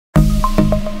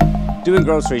Doing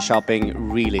grocery shopping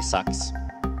really sucks,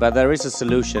 but there is a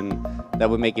solution that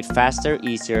will make it faster,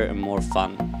 easier, and more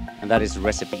fun, and that is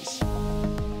recipes.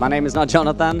 My name is not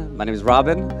Jonathan, my name is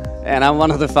Robin, and I'm one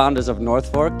of the founders of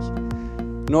Northfork.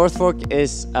 Northfork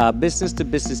is a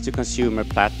business-to-consumer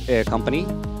company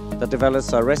that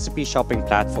develops a recipe shopping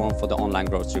platform for the online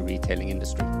grocery retailing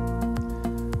industry.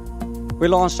 We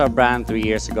launched our brand 3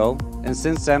 years ago, and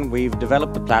since then we've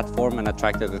developed the platform and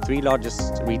attracted the 3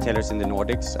 largest retailers in the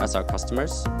Nordics as our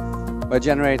customers by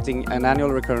generating an annual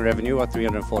recurring revenue of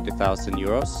 340,000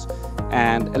 euros,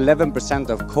 and 11%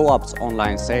 of co-op's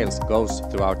online sales goes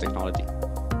through our technology.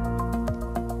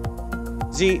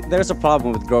 See, there's a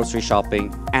problem with grocery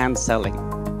shopping and selling.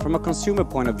 From a consumer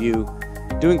point of view,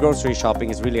 doing grocery shopping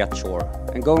is really a chore,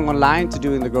 and going online to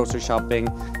doing the grocery shopping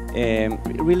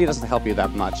it really doesn't help you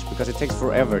that much because it takes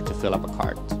forever to fill up a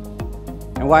cart.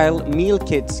 And while meal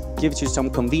kits gives you some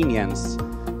convenience,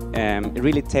 it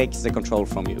really takes the control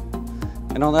from you.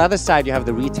 And on the other side, you have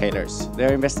the retailers.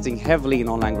 They're investing heavily in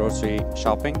online grocery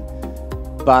shopping,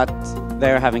 but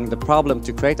they're having the problem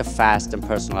to create a fast and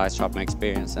personalized shopping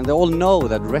experience. And they all know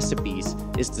that recipes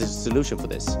is the solution for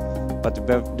this, but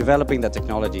developing the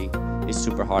technology is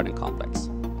super hard and complex.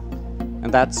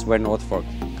 And that's where Northfork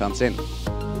comes in.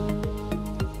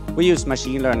 We use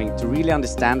machine learning to really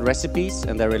understand recipes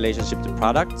and their relationship to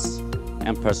products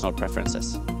and personal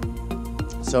preferences.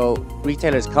 So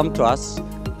retailers come to us,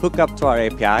 hook up to our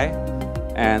API,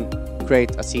 and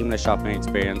create a seamless shopping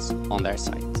experience on their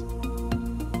site.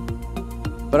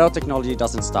 But our technology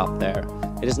doesn't stop there.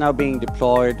 It is now being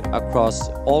deployed across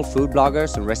all food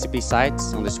bloggers and recipe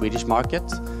sites on the Swedish market,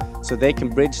 so they can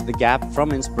bridge the gap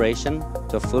from inspiration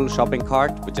to a full shopping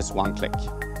cart with just one click.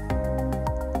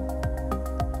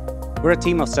 We're a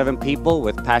team of 7 people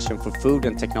with passion for food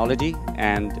and technology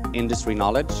and industry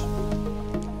knowledge.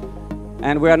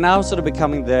 And we are now sort of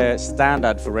becoming the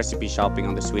standard for recipe shopping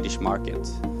on the Swedish market.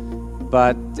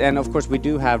 And of course we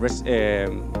do have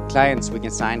clients we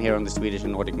can sign here on the Swedish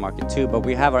and Nordic market too, but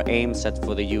we have our aim set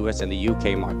for the US and the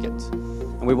UK market.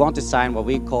 And we want to sign what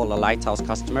we call a lighthouse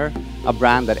customer, a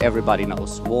brand that everybody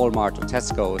knows, Walmart or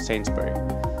Tesco or Sainsbury.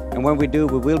 And when we do,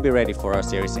 we will be ready for our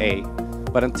Series A.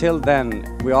 But until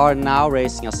then, we are now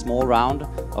raising a small round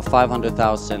of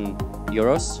 500,000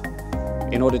 euros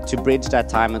in order to bridge that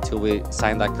time until we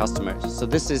sign that customer. So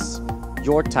this is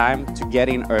your time to get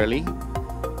in early.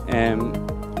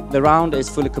 The round is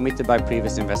fully committed by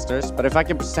previous investors, but if I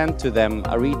can present to them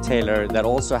a retailer that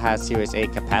also has Series A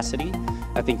capacity,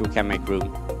 I think we can make room.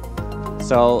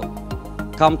 So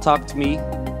come talk to me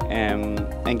and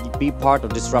be part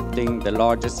of disrupting the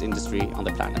largest industry on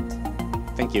the planet.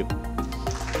 Thank you.